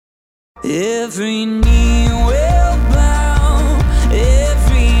Every knee will bow,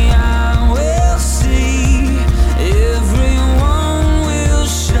 every eye will see, everyone will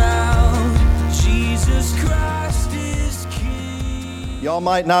shout, Jesus Christ is King. Y'all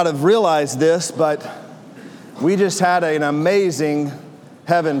might not have realized this, but we just had an amazing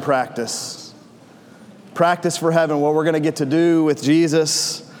heaven practice. Practice for heaven, what we're going to get to do with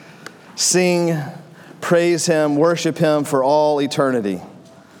Jesus, sing, praise Him, worship Him for all eternity.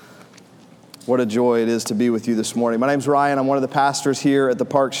 What a joy it is to be with you this morning. My name's Ryan. I'm one of the pastors here at the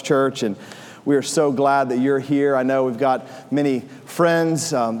Parks Church, and we are so glad that you're here. I know we've got many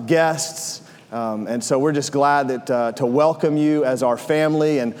friends, guests, and so we're just glad that to welcome you as our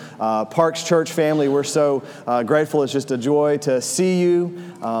family and Parks Church family. We're so grateful. It's just a joy to see you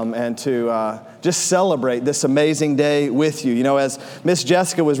and to just celebrate this amazing day with you. You know, as Miss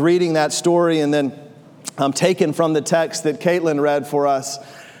Jessica was reading that story and then taken from the text that Caitlin read for us,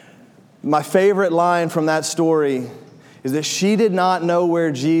 my favorite line from that story is that she did not know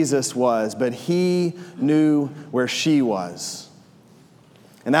where Jesus was, but He knew where she was.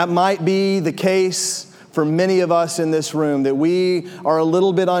 And that might be the case for many of us in this room, that we are a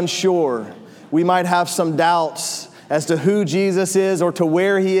little bit unsure. We might have some doubts as to who Jesus is or to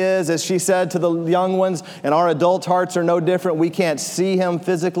where He is. As she said to the young ones, and our adult hearts are no different. We can't see Him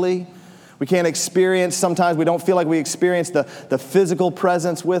physically. We can't experience, sometimes we don't feel like we experience the physical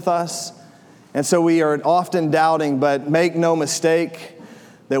presence with us. And so we are often doubting, but make no mistake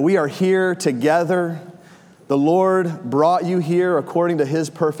that we are here together. The Lord brought you here according to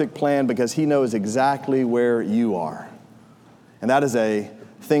His perfect plan because He knows exactly where you are. And that is a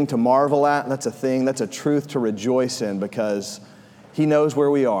thing to marvel at. That's a truth to rejoice in because He knows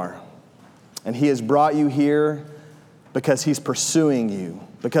where we are. And He has brought you here because He's pursuing you,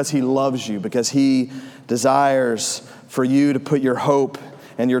 because He loves you, because He desires for you to put your hope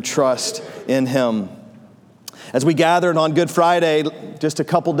and your trust in Him. As we gathered on Good Friday just a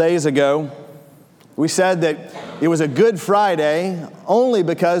couple days ago, we said that it was a Good Friday only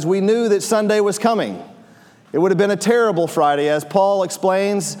because we knew that Sunday was coming. It would have been a terrible Friday, as Paul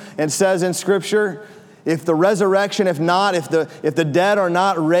explains and says in Scripture. If the resurrection, if the dead are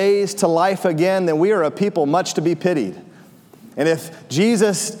not raised to life again, then we are a people much to be pitied. And if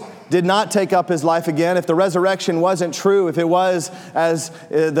Jesus did not take up His life again, if the resurrection wasn't true, if it was, as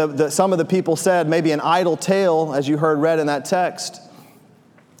some of the people said, maybe an idle tale, as you heard read in that text,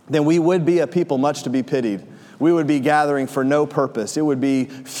 then we would be a people much to be pitied. We would be gathering for no purpose. It would be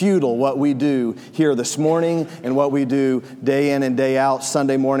futile what we do here this morning and what we do day in and day out,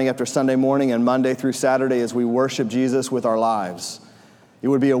 Sunday morning after Sunday morning and Monday through Saturday as we worship Jesus with our lives. It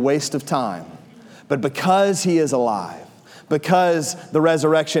would be a waste of time. But because He is alive, because the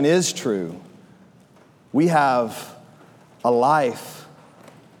resurrection is true, we have a life,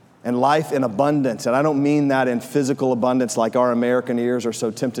 and life in abundance. And I don't mean that in physical abundance like our American ears are so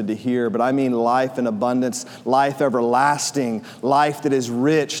tempted to hear, but I mean life in abundance, life everlasting, life that is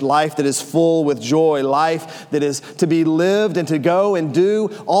rich, life that is full with joy, life that is to be lived and to go and do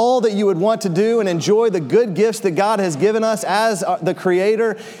all that you would want to do and enjoy the good gifts that God has given us as the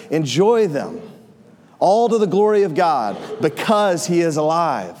Creator. Enjoy them. All to the glory of God because He is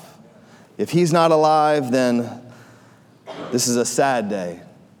alive. If He's not alive, then this is a sad day.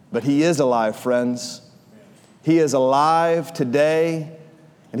 But He is alive, friends. He is alive today,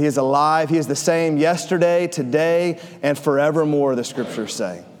 and He is alive. He is the same yesterday, today, and forevermore, the Scriptures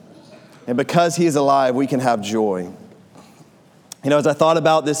say. And because He is alive, we can have joy. You know, as I thought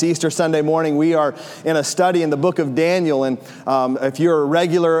about this Easter Sunday morning, we are in a study in the book of Daniel. And if you're a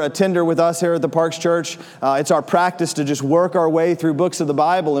regular attender with us here at the Parks Church, it's our practice to just work our way through books of the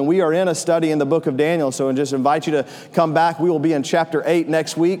Bible. And we are in a study in the book of Daniel. So I just invite you to come back. We will be in chapter 8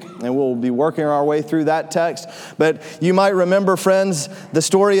 next week, and we'll be working our way through that text. But you might remember, friends, the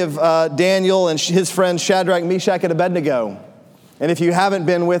story of Daniel and his friends Shadrach, Meshach, and Abednego. And if you haven't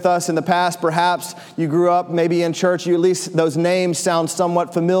been with us in the past, perhaps you grew up maybe in church, at least those names sound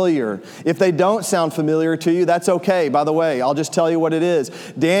somewhat familiar. If they don't sound familiar to you, that's okay. By the way, I'll just tell you what it is.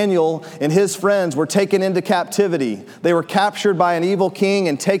 Daniel and his friends were taken into captivity. They were captured by an evil king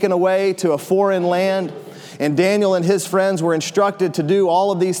and taken away to a foreign land. And Daniel and his friends were instructed to do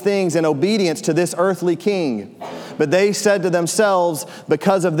all of these things in obedience to this earthly king. But they said to themselves,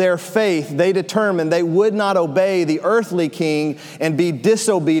 because of their faith, they determined they would not obey the earthly king and be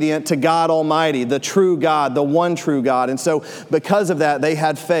disobedient to God Almighty, the true God, the one true God. And so because of that, they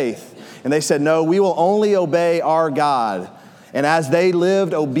had faith. And they said, no, we will only obey our God. And as they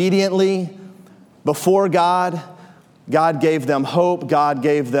lived obediently before God, God gave them hope. God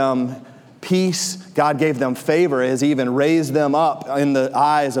gave them peace. God gave them favor, has even raised them up in the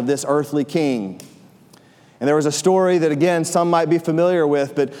eyes of this earthly king. And there was a story that, again, some might be familiar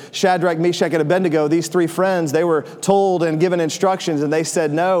with, but Shadrach, Meshach, and Abednego, these three friends, they were told and given instructions, and they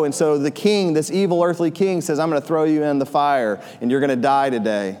said no. And so the king, this evil earthly king, says, I'm going to throw you in the fire, and you're going to die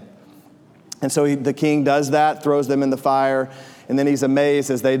today. And so the king does that, throws them in the fire, and then he's amazed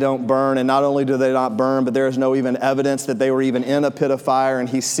as they don't burn. And not only do they not burn, but there is no even evidence that they were even in a pit of fire. And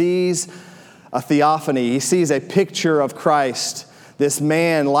he sees a theophany. He sees a picture of Christ, this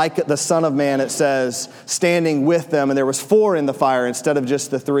man, like the Son of Man, it says, standing with them. And there was 4 in the fire instead of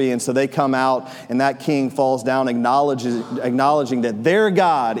just the 3. And so they come out, and that king falls down, acknowledging that their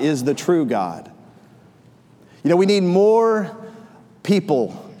God is the true God. You know, we need more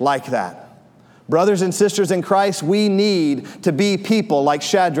people like that. Brothers and sisters in Christ, we need to be people like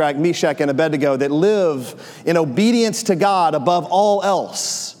Shadrach, Meshach, and Abednego that live in obedience to God above all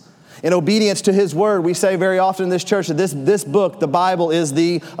else. In obedience to His Word. We say very often in this church that this book, the Bible, is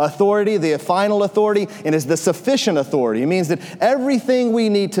the authority, the final authority, and is the sufficient authority. It means that everything we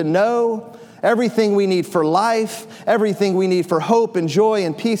need to know, everything we need for life, everything we need for hope and joy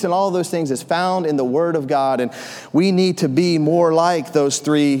and peace and all of those things is found in the Word of God. And we need to be more like those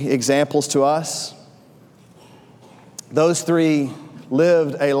 3 examples to us. Those 3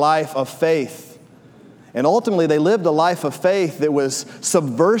 lived a life of faith. And ultimately, they lived a life of faith that was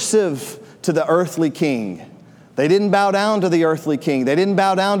subversive to the earthly king. They didn't bow down to the earthly king. They didn't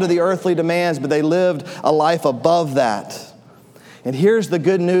bow down to the earthly demands, but they lived a life above that. And here's the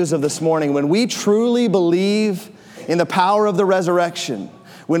good news of this morning. When we truly believe in the power of the resurrection,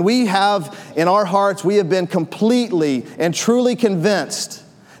 when we have in our hearts, we have been completely and truly convinced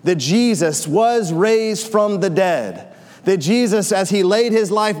that Jesus was raised from the dead, that Jesus, as He laid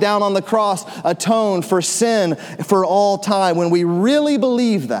His life down on the cross, atoned for sin for all time. When we really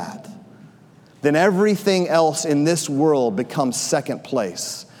believe that, then everything else in this world becomes second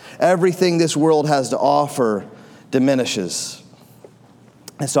place. Everything this world has to offer diminishes.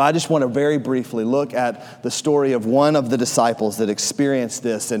 And so I just want to very briefly look at the story of one of the disciples that experienced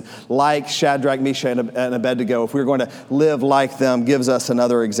this. And like Shadrach, Meshach, and Abednego, if we're going to live like them, gives us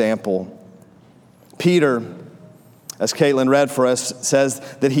another example. Peter, as Caitlin read for us, says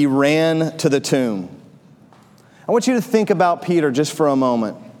that he ran to the tomb. I want you to think about Peter just for a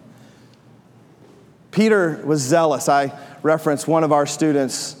moment. Peter was zealous. I referenced one of our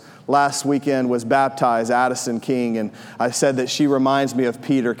students last weekend was baptized, Addison King, and I said that she reminds me of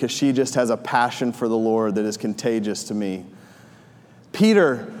Peter because she just has a passion for the Lord that is contagious to me.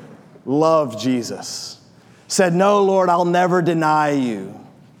 Peter loved Jesus. Said, "No, Lord, I'll never deny you."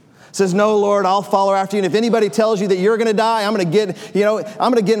 Says, "No, Lord, I'll follow after you. And if anybody tells you that you're going to die, I'm going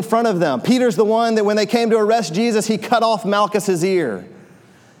to get in front of them." Peter's the one that when they came to arrest Jesus, he cut off Malchus's ear,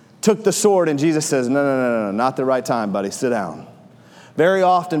 took the sword, and Jesus says, No, not the right time, buddy. Sit down. Very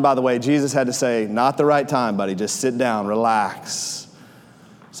often, by the way, Jesus had to say, "Not the right time, buddy. Just sit down, relax."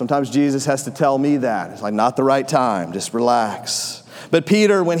 Sometimes Jesus has to tell me that. It's like, not the right time, just relax. But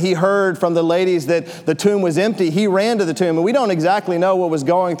Peter, when he heard from the ladies that the tomb was empty, he ran to the tomb. And we don't exactly know what was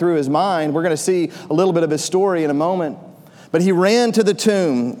going through his mind. We're going to see a little bit of his story in a moment. But he ran to the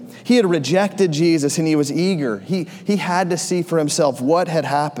tomb. He had rejected Jesus and he was eager. He had to see for himself what had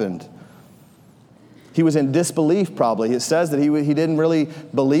happened. He was in disbelief probably. It says that he didn't really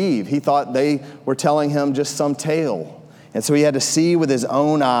believe. He thought they were telling him just some tale. And so he had to see with his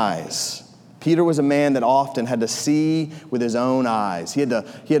own eyes. Peter was a man that often had to see with his own eyes. He had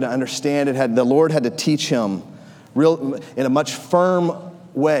to understand it. The Lord had to teach him in a much firm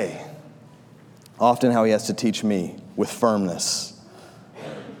way. Often how He has to teach me with firmness.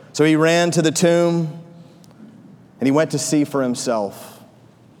 So he ran to the tomb and he went to see for himself.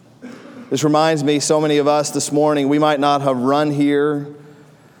 This reminds me, so many of us this morning, we might not have run here.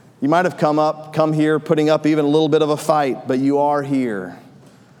 You might have come here putting up even a little bit of a fight, but you are here.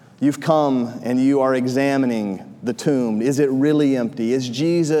 You've come and you are examining the tomb. Is it really empty? Is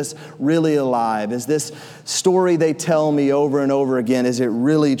Jesus really alive? Is this story they tell me over and over again, is it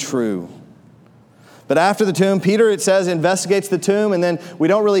really true? But after the tomb, Peter, it says, investigates the tomb, and then we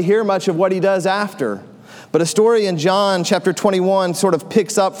don't really hear much of what he does after. But a story in John chapter 21 sort of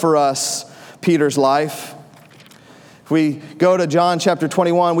picks up for us Peter's life. If we go to John chapter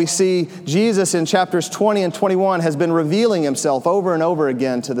 21, we see Jesus in chapters 20 and 21 has been revealing himself over and over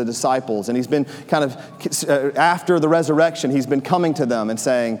again to the disciples. And he's been kind of, after the resurrection, he's been coming to them and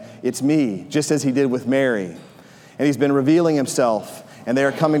saying, "It's me," just as he did with Mary. And he's been revealing himself. and they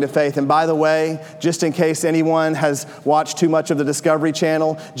are coming to faith. And by the way, just in case anyone has watched too much of the Discovery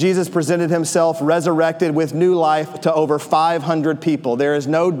Channel, Jesus presented himself resurrected with new life to over 500 people. There is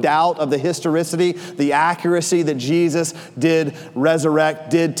no doubt of the historicity, the accuracy that Jesus did resurrect,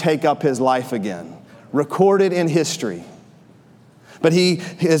 did take up his life again. Recorded in history. But he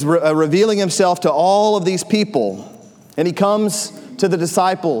is revealing himself to all of these people. And he comes to the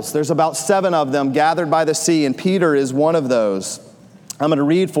disciples. There's about 7 of them gathered by the sea, and Peter is one of those. I'm going to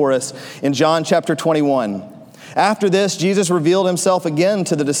read for us in John chapter 21. After this, Jesus revealed himself again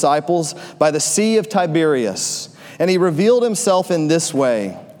to the disciples by the Sea of Tiberias. And he revealed himself in this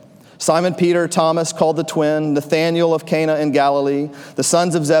way. Simon Peter, Thomas called the twin, Nathanael of Cana in Galilee, the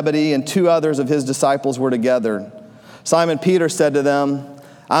sons of Zebedee, and 2 others of his disciples were together. Simon Peter said to them,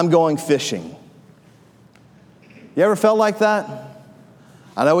 I'm going fishing. You ever felt like that?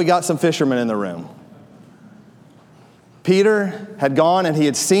 I know we got some fishermen in the room. Peter had gone and he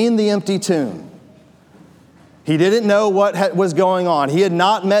had seen the empty tomb. He didn't know what was going on. He had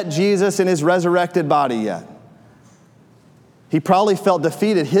not met Jesus in his resurrected body yet. He probably felt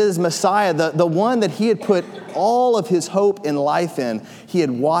defeated. His Messiah, the one that he had put all of his hope and life in, he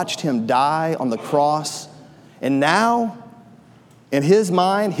had watched him die on the cross. And now, in his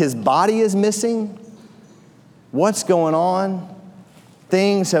mind, his body is missing. What's going on?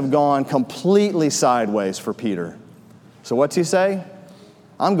 Things have gone completely sideways for Peter. So what's he say?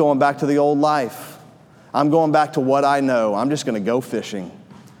 I'm going back to the old life. I'm going back to what I know. I'm just going to go fishing.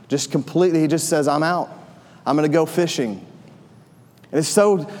 He just says, I'm out. I'm going to go fishing. And it's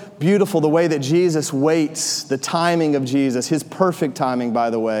so beautiful the way that Jesus waits, the timing of Jesus, his perfect timing, by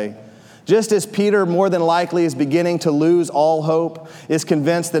the way. Just as Peter more than likely is beginning to lose all hope, is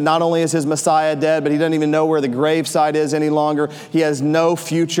convinced that not only is his Messiah dead, but he doesn't even know where the gravesite is any longer. He has no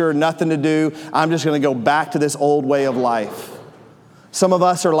future, nothing to do. I'm just going to go back to this old way of life. Some of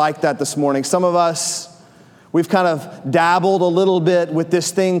us are like that this morning. Some of us, we've kind of dabbled a little bit with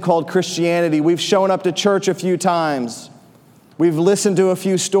this thing called Christianity. We've shown up to church a few times. We've listened to a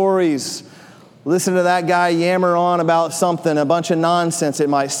few stories. Listen to that guy yammer on about something, a bunch of nonsense it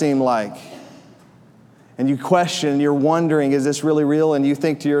might seem like. And you question, you're wondering, is this really real? And you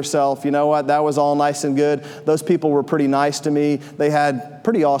think to yourself, you know what, that was all nice and good. Those people were pretty nice to me. They had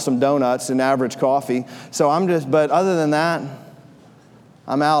pretty awesome donuts and average coffee. But other than that,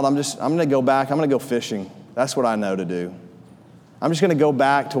 I'm out. I'm going to go back. I'm going to go fishing. That's what I know to do. I'm just going to go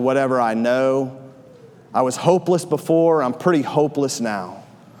back to whatever I know. I was hopeless before. I'm pretty hopeless now.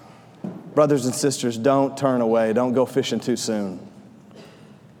 Brothers and sisters, don't turn away. Don't go fishing too soon.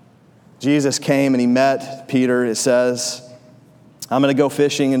 Jesus came and he met Peter, it says. I'm going to go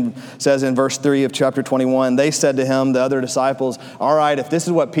fishing, and it says in verse 3 of chapter 21, they said to him, the other disciples, all right, if this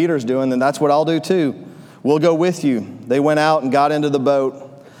is what Peter's doing, then that's what I'll do too. We'll go with you. They went out and got into the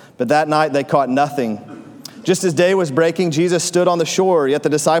boat, but that night they caught nothing. Just as day was breaking, Jesus stood on the shore, yet the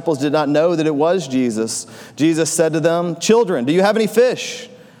disciples did not know that it was Jesus. Jesus said to them, children, do you have any fish?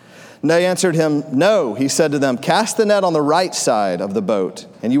 And they answered him, no. He said to them, cast the net on the right side of the boat,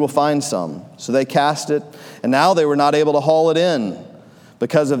 and you will find some. So they cast it, and now they were not able to haul it in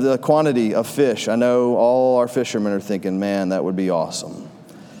because of the quantity of fish. I know all our fishermen are thinking, man, that would be awesome.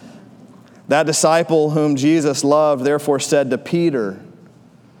 That disciple whom Jesus loved therefore said to Peter,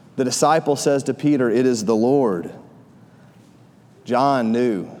 the disciple says to Peter, it is the Lord. John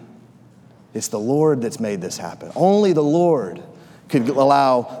knew it's the Lord that's made this happen. Only the Lord could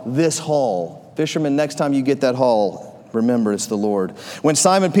allow this haul. Fishermen, next time you get that haul, remember it's the Lord. When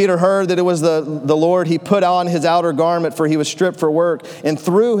Simon Peter heard that it was the Lord, he put on his outer garment, for he was stripped for work, and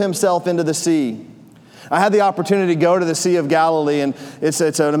threw himself into the sea. I had the opportunity to go to the Sea of Galilee, and it's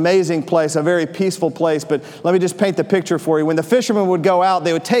an amazing place, a very peaceful place. But let me just paint the picture for you. When the fishermen would go out,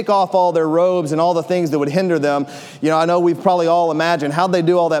 they would take off all their robes and all the things that would hinder them. You know, I know we've probably all imagined, how'd they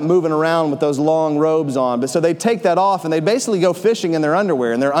do all that moving around with those long robes on? But so they'd take that off, and they'd basically go fishing in their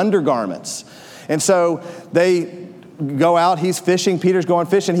underwear, in their undergarments. And so they go out, he's fishing, Peter's going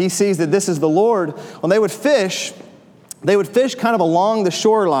fishing, he sees that this is the Lord. When they would fish kind of along the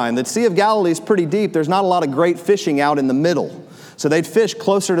shoreline. The Sea of Galilee is pretty deep. There's not a lot of great fishing out in the middle. So they'd fish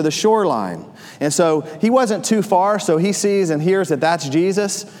closer to the shoreline. And so he wasn't too far, so he sees and hears that that's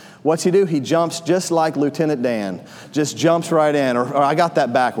Jesus. What's he do? He jumps just like Lieutenant Dan. Just jumps right in. Or I got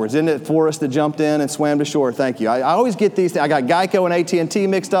that backwards. Isn't it Forrest that jumped in and swam to shore? Thank you. I always get these things. I got Geico and AT&T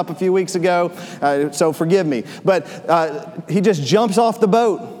mixed up a few weeks ago, so forgive me. But he just jumps off the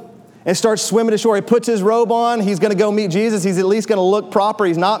boat and starts swimming to shore. He puts his robe on. He's going to go meet Jesus. He's at least going to look proper.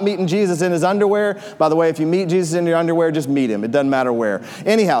 He's not meeting Jesus in his underwear. By the way, if you meet Jesus in your underwear, just meet him. It doesn't matter where.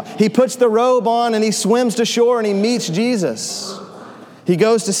 Anyhow, he puts the robe on and he swims to shore and he meets Jesus. He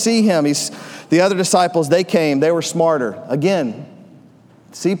goes to see him. The other disciples, they came. They were smarter. Again,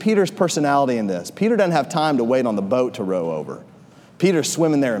 see Peter's personality in this. Peter doesn't have time to wait on the boat to row over. Peter's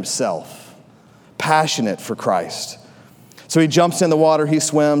swimming there himself, passionate for Christ. So he jumps in the water, he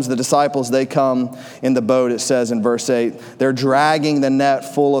swims. The disciples, they come in the boat, it says in verse 8. They're dragging the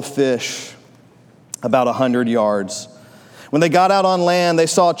net full of fish about 100 yards. When they got out on land, they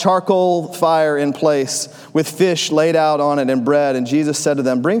saw a charcoal fire in place with fish laid out on it and bread. And Jesus said to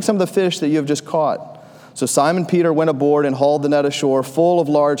them, bring some of the fish that you have just caught. So Simon Peter went aboard and hauled the net ashore full of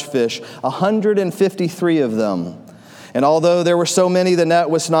large fish, 153 of them. And although there were so many, the net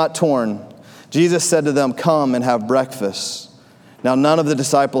was not torn. Jesus said to them, come and have breakfast. Now none of the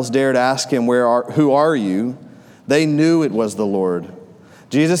disciples dared ask him, who are you? They knew it was the Lord.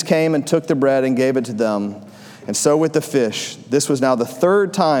 Jesus came and took the bread and gave it to them. And so with the fish, this was now the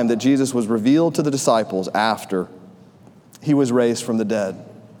third time that Jesus was revealed to the disciples after he was raised from the dead.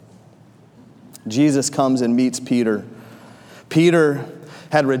 Jesus comes and meets Peter. Peter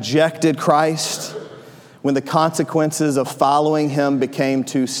had rejected Christ when the consequences of following him became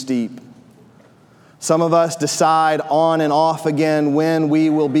too steep. Some of us decide on and off again when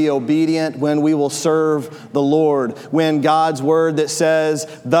we will be obedient, when we will serve the Lord, when God's word that says,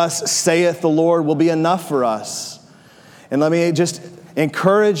 thus saith the Lord, will be enough for us. And let me just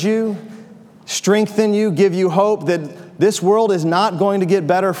encourage you, strengthen you, give you hope that this world is not going to get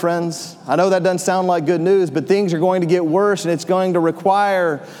better, friends. I know that doesn't sound like good news, but things are going to get worse, and it's going to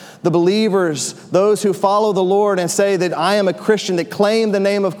require the believers, those who follow the Lord and say that I am a Christian, that claim the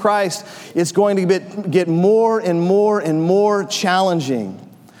name of Christ, it's going to get more and more and more challenging.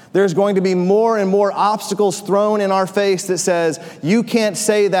 There's going to be more and more obstacles thrown in our face that says, you can't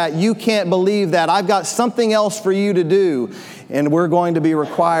say that, you can't believe that, I've got something else for you to do. And we're going to be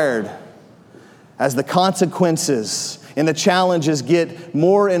required, as the consequences and the challenges get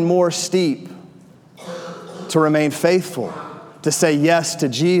more and more steep, to remain faithful, to say yes to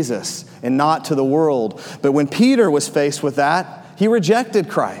Jesus and not to the world. But when Peter was faced with that, he rejected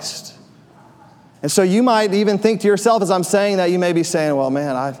Christ. And so you might even think to yourself, as I'm saying that, you may be saying, well,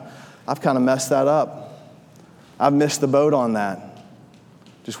 man, I've kind of messed that up. I've missed the boat on that.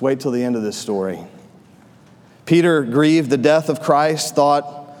 Just wait till the end of this story. Peter grieved the death of Christ,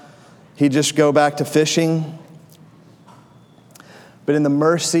 thought he'd just go back to fishing. But in the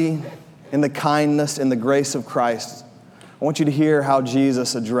mercy, in the kindness, in the grace of Christ, I want you to hear how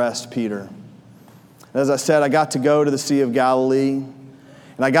Jesus addressed Peter. As I said, I got to go to the Sea of Galilee,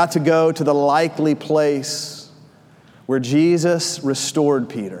 and I got to go to the likely place where Jesus restored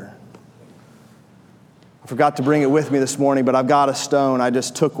Peter. I forgot to bring it with me this morning, but I've got a stone. I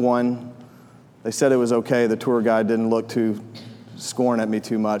just took one. They said it was okay. The tour guide didn't look too scorn at me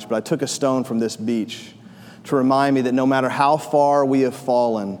too much, but I took a stone from this beach to remind me that no matter how far we have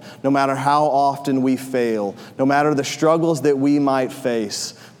fallen, no matter how often we fail, no matter the struggles that we might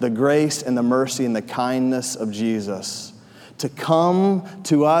face, the grace and the mercy and the kindness of Jesus to come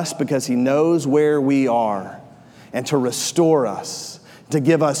to us because he knows where we are and to restore us, to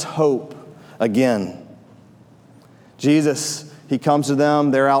give us hope again. Jesus, he comes to them,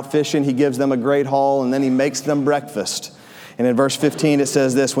 they're out fishing, he gives them a great haul, and then he makes them breakfast. And in verse 15 it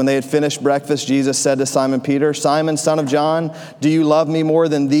says this, when they had finished breakfast, Jesus said to Simon Peter, Simon, son of John, do you love me more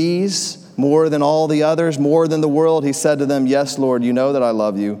than these, more than all the others, more than the world? He said to them, yes, Lord, you know that I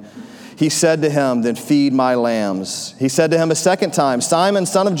love you. He said to him, then feed my lambs. He said to him a second time, Simon,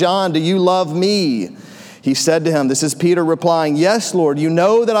 son of John, do you love me? He said to him, this is Peter replying, yes, Lord, you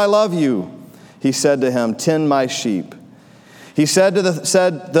know that I love you. He said to him, tend my sheep. He said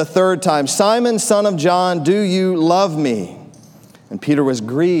the third time, Simon, son of John, do you love me? And Peter was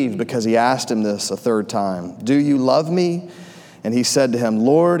grieved because he asked him this a third time. Do you love me? And he said to him,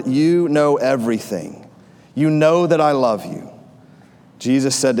 Lord, you know everything. You know that I love you.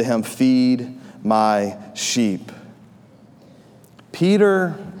 Jesus said to him, feed my sheep.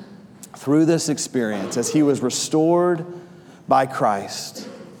 Peter, through this experience, as he was restored by Christ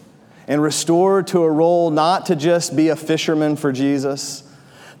and restored to a role not to just be a fisherman for Jesus,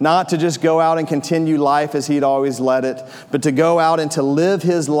 not to just go out and continue life as he'd always led it, but to go out and to live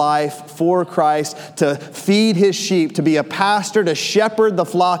his life for Christ, to feed his sheep, to be a pastor, to shepherd the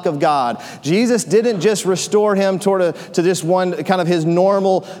flock of God. Jesus didn't just restore him to just one kind of his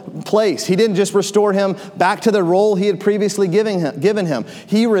normal place. He didn't just restore him back to the role he had previously given him.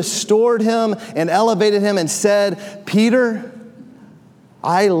 He restored him and elevated him and said, Peter,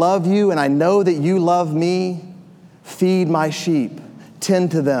 I love you and I know that you love me. Feed my sheep.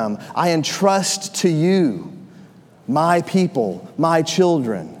 Tend to them. I entrust to you my people, my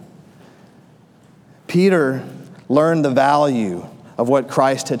children. Peter learned the value of what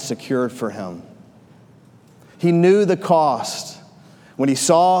Christ had secured for him. He knew the cost when he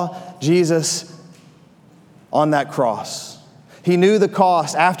saw Jesus on that cross. He knew the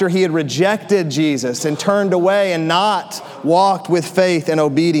cost after he had rejected Jesus and turned away and not walked with faith and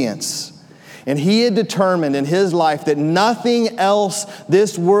obedience. And he had determined in his life that nothing else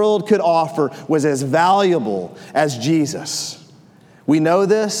this world could offer was as valuable as Jesus. We know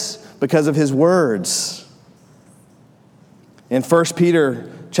this because of his words. In 1 Peter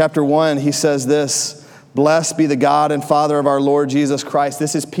chapter 1, he says this, "Blessed be the God and Father of our Lord Jesus Christ."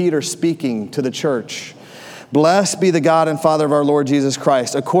 This is Peter speaking to the church. "Blessed be the God and Father of our Lord Jesus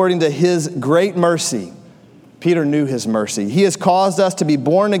Christ, according to his great mercy." Peter knew his mercy. "He has caused us to be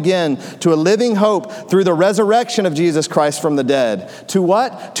born again to a living hope through the resurrection of Jesus Christ from the dead." To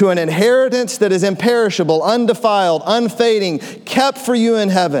what? "To an inheritance that is imperishable, undefiled, unfading, kept for you in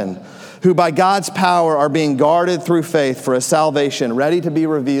heaven, who by God's power are being guarded through faith for a salvation ready to be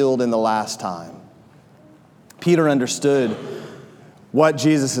revealed in the last time." Peter understood what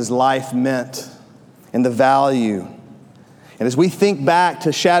Jesus' life meant and the value. And as we think back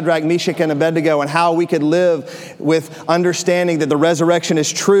to Shadrach, Meshach, and Abednego and how we could live with understanding that the resurrection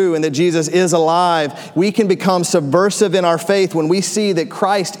is true and that Jesus is alive, we can become subversive in our faith when we see that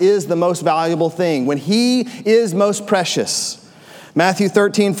Christ is the most valuable thing, when he is most precious. Matthew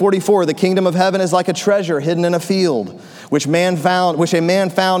 13:44, "The kingdom of heaven is like a treasure hidden in a field, which a man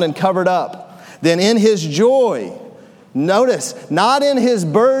found and covered up. Then in his joy," notice, not in his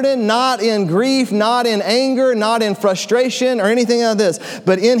burden, not in grief, not in anger, not in frustration or anything like this,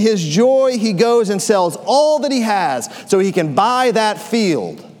 but in his joy, he goes and sells all that he has so he can buy that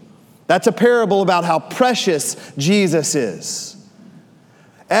field. That's a parable about how precious Jesus is.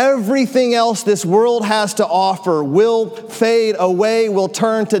 Everything else this world has to offer will fade away, will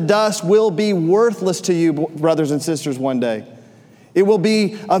turn to dust, will be worthless to you, brothers and sisters, one day. It will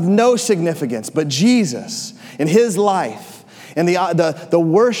be of no significance, but Jesus and his life and the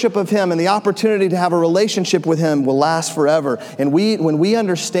worship of him and the opportunity to have a relationship with him will last forever. And when we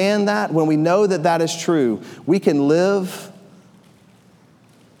understand that, when we know that that is true, we can live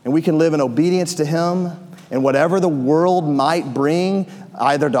in obedience to him, and whatever the world might bring,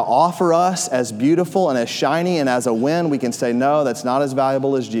 either to offer us as beautiful and as shiny and as a win, we can say, no, that's not as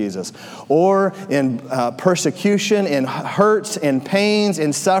valuable as Jesus. Or in persecution, in hurts, in pains,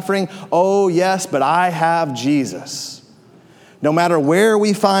 in suffering, oh yes, but I have Jesus. No matter where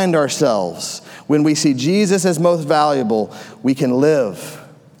we find ourselves, when we see Jesus as most valuable, we can live.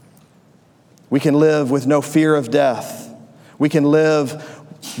 We can live with no fear of death. We can live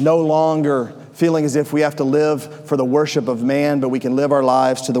no longer feeling as if we have to live for the worship of man, but we can live our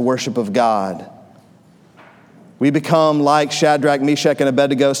lives to the worship of God. We become like Shadrach, Meshach, and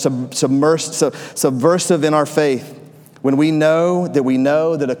Abednego, subversive in our faith when we know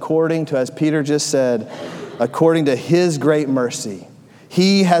that according to, as Peter just said, according to his great mercy,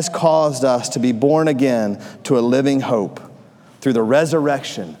 he has caused us to be born again to a living hope through the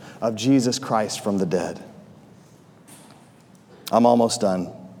resurrection of Jesus Christ from the dead. I'm almost done.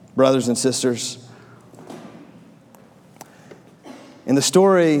 Brothers and sisters, in the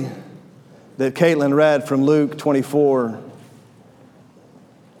story that Caitlin read from Luke 24,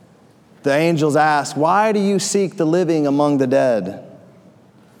 the angels ask, "Why do you seek the living among the dead?"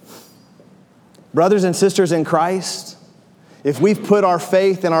 Brothers and sisters in Christ, if we've put our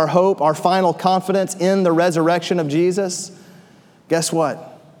faith and our hope, our final confidence in the resurrection of Jesus, guess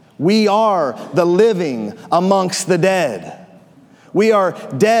what? We are the living amongst the dead. We are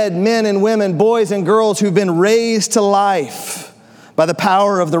dead men and women, boys and girls who've been raised to life by the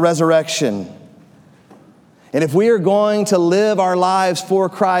power of the resurrection. And if we are going to live our lives for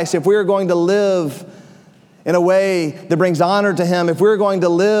Christ, if we are going to live in a way that brings honor to him, if we're going to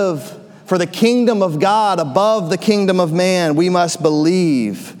live for the kingdom of God above the kingdom of man, we must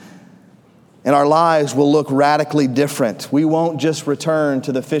believe, and our lives will look radically different. We won't just return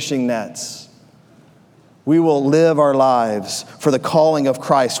to the fishing nets. We will live our lives for the calling of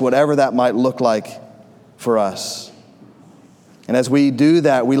Christ, whatever that might look like for us. And as we do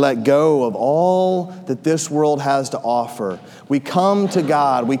that, we let go of all that this world has to offer. We come to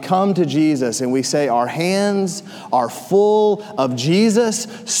God, we come to Jesus, and we say our hands are full of Jesus,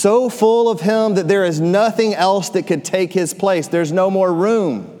 so full of him that there is nothing else that could take his place. There's no more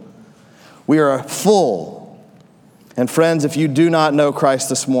room. We are full. And friends, if you do not know Christ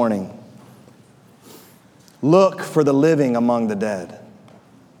this morning, look for the living among the dead.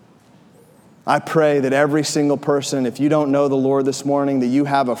 I pray that every single person, if you don't know the Lord this morning, that you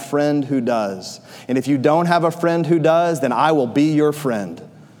have a friend who does. And if you don't have a friend who does, then I will be your friend.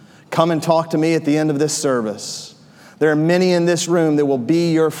 Come and talk to me at the end of this service. There are many in this room that will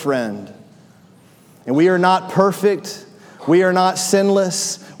be your friend. And we are not perfect. We are not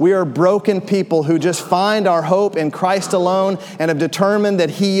sinless. We are broken people who just find our hope in Christ alone and have determined that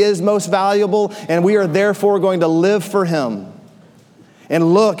He is most valuable, and we are therefore going to live for Him.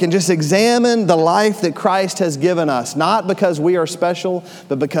 And look and just examine the life that Christ has given us, not because we are special,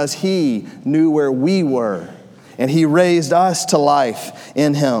 but because He knew where we were, and He raised us to life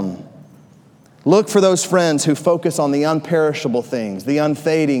in Him. Look for those friends who focus on the unperishable things, the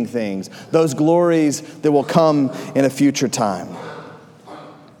unfading things, those glories that will come in a future time.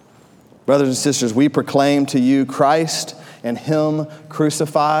 Brothers and sisters, we proclaim to you Christ and Him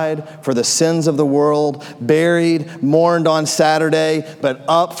crucified for the sins of the world, buried, mourned on Saturday, but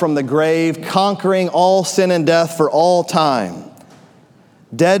up from the grave, conquering all sin and death for all time.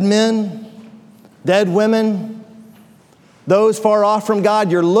 Dead men, dead women, those far off from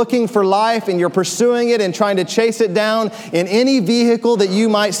God, you're looking for life and you're pursuing it and trying to chase it down in any vehicle that you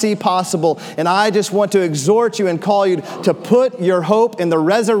might see possible. And I just want to exhort you and call you to put your hope in the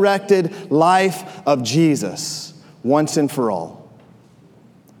resurrected life of Jesus once and for all.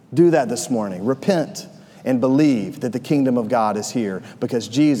 Do that this morning. Repent and believe that the kingdom of God is here because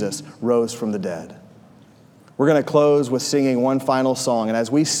Jesus rose from the dead. We're going to close with singing one final song. And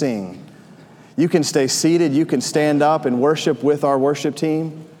as we sing, you can stay seated, you can stand up and worship with our worship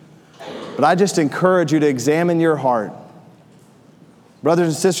team. But I just encourage you to examine your heart. Brothers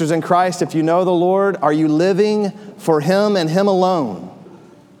and sisters in Christ, if you know the Lord, are you living for Him and Him alone?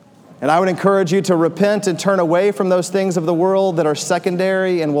 And I would encourage you to repent and turn away from those things of the world that are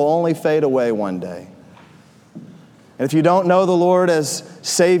secondary and will only fade away one day. And if you don't know the Lord as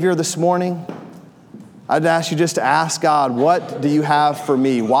Savior this morning, I'd ask you just to ask God, what do you have for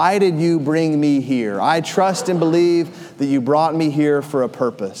me? Why did you bring me here? I trust and believe that you brought me here for a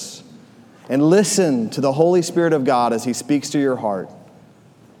purpose. And listen to the Holy Spirit of God as He speaks to your heart.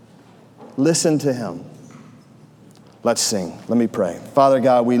 Listen to Him. Let's sing. Let me pray. Father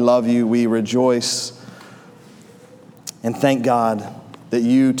God, we love you. We rejoice and thank God that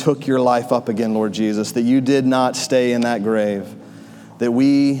you took your life up again, Lord Jesus, that you did not stay in that grave, that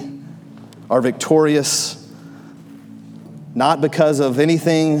we are victorious, not because of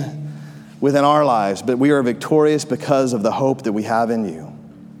anything within our lives, but we are victorious because of the hope that we have in you.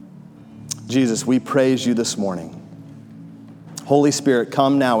 Jesus, we praise you this morning. Holy Spirit,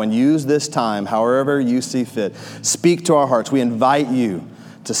 come now and use this time however you see fit. Speak to our hearts. We invite you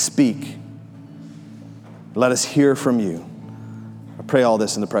to speak. Let us hear from you. I pray all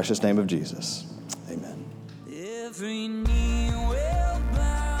this in the precious name of Jesus. Amen. Every knee will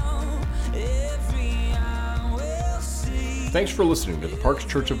bow, every eye will see. Thanks for listening to the Parks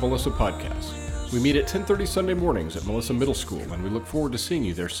Church of Melissa podcast. We meet at 10:30 Sunday mornings at Melissa Middle School, and we look forward to seeing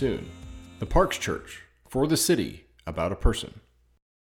you there soon. The Parks Church, for the city, about a person.